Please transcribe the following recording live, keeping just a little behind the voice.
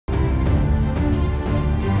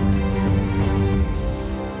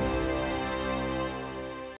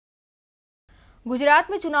गुजरात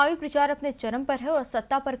में चुनावी प्रचार अपने चरम पर है और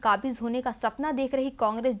सत्ता पर काबिज होने का सपना देख रही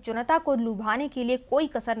कांग्रेस जनता को लुभाने के लिए कोई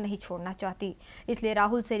कसर नहीं छोड़ना चाहती। इसलिए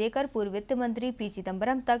राहुल से लेकर पूर्व वित्त मंत्री पी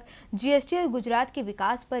चिदम्बरम तक जीएसटी और गुजरात के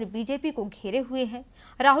विकास पर बीजेपी को घेरे हुए हैं।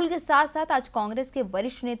 राहुल के साथ साथ आज कांग्रेस के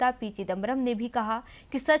वरिष्ठ नेता पी चिदम्बरम ने भी कहा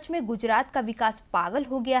कि सच में गुजरात का विकास पागल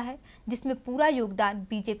हो गया है, जिसमें पूरा योगदान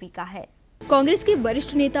बीजेपी का है। कांग्रेस के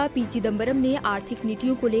वरिष्ठ नेता पी चिदम्बरम ने आर्थिक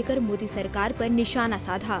नीतियों को लेकर मोदी सरकार पर निशाना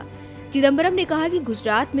साधा। चिदम्बरम ने कहा कि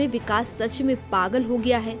गुजरात में विकास सच में पागल हो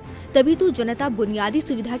गया है, तभी तो जनता बुनियादी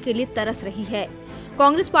सुविधा के लिए तरस रही है।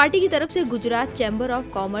 कांग्रेस पार्टी की तरफ से Gujarat chamber of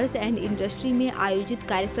commerce and industry में आयोजित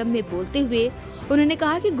कार्यक्रम में बोलते हुए उन्होंने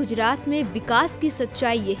कहा कि गुजरात में विकास की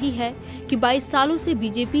सच्चाई यही है कि 22 सालों से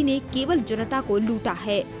बीजेपी ने केवल जनता को लूटा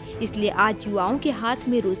है, इसलिए आज युवाओं के हाथ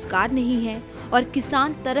में रोजगार नहीं है और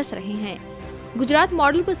किसान तरस रहे हैं। गुजरात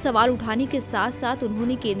मॉडल पर सवाल उठाने के साथ साथ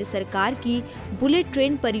उन्होंने केंद्र सरकार की बुलेट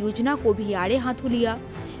ट्रेन परियोजना को भी आड़े हाथों लिया।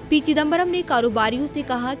 पी चिदम्बरम ने कारोबारियों से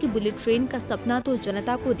कहा कि बुलेट ट्रेन का सपना तो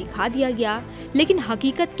जनता को दिखा दिया गया, लेकिन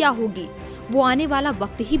हकीकत क्या होगी वो आने वाला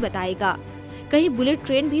वक्त ही बताएगा। कहीं बुलेट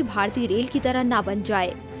ट्रेन भी भारतीय रेल की तरह ना बन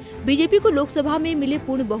जाए। बीजेपी को लोकसभा में मिले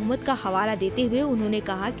पूर्ण बहुमत का हवाला देते हुए उन्होंने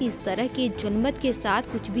कहा कि इस तरह के जनमत के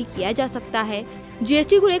साथ कुछ भी किया जा सकता है।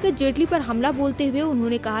 जीएसटी को लेकर जेटली पर हमला बोलते हुए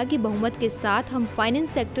उन्होंने कहा कि बहुमत के साथ हम फाइनेंस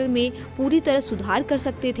सेक्टर में पूरी तरह सुधार कर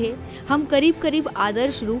सकते थे। हम करीब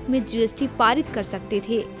आदर्श रूप में जीएसटी पारित कर सकते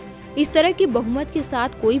थे। इस तरह के बहुमत के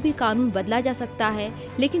साथ कोई भी कानून बदला जा सकता है,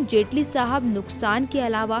 लेकिन जेटली साहब नुकसान के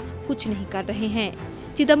अलावा कुछ नहीं कर रहे हैं।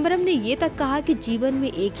 चिदम्बरम ने ये तक कहा कि जीवन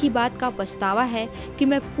में एक ही बात का पछतावा है कि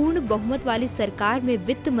मैं पूर्ण बहुमत वाली सरकार में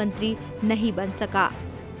वित्त मंत्री नहीं बन सका।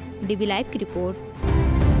 डीबी लाइव की रिपोर्ट।